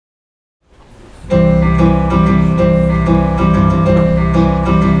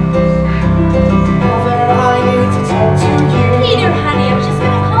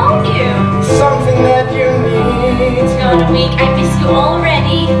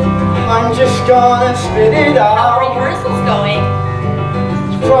just gonna spit it out. How are rehearsals going?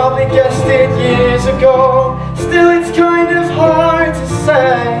 You probably guessed it years ago. Still, it's kind of hard to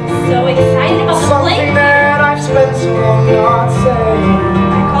say. So excited about the play. Something that I've spent so long not saying.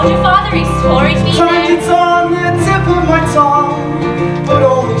 I called your father, he swore he'd be Times there. it's on the tip of my tongue, but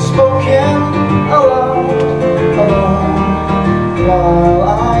only spoken aloud, alone, while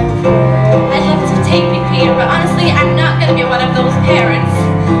I pray. I'd love to take Big Peter, but honestly, I'm not gonna be one of those parents.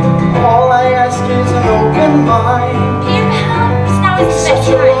 All I ask is an open mind. Peter, perhaps now is the best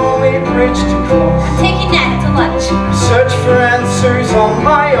Such a time. lonely bridge to cross. I'm taking Nana to lunch. Search for answers on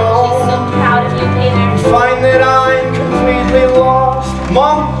my She's own. so proud of you, Peter. Find that I'm completely lost.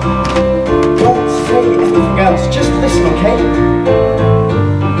 Mom, don't say anything else. Just listen, okay?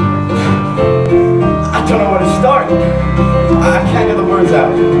 I don't know where to start. I can't get the words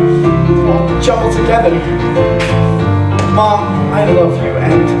out. All jumbled together. Mom, I love you,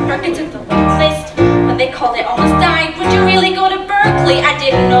 and Berkeley took the list. When they called, I almost died. Would you really go to Berkeley? I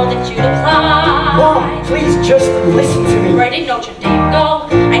didn't know that you'd apply. Mom, please just listen to me. Where did Notre Dame go?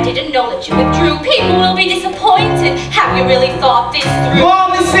 I didn't know that you withdrew. People will be disappointed. Have you really thought this through?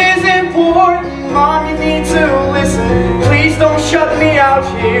 Mom, this is important. Mom, you need to listen. Please don't shut me out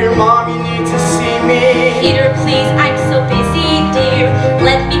here. Mom, you need to see me. Peter, please, I'm so busy, dear.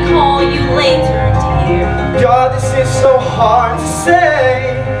 Let me call you later, dear. God, this is so hard to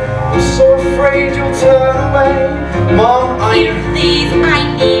say. I'm so afraid you'll turn away. Mom, Peter, please, I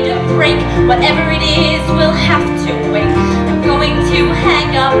need a break. Whatever it is, we'll have to wait. I'm going to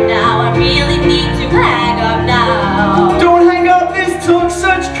hang up now. I really need to hang up now. Don't hang up, this took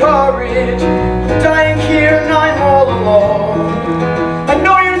such courage.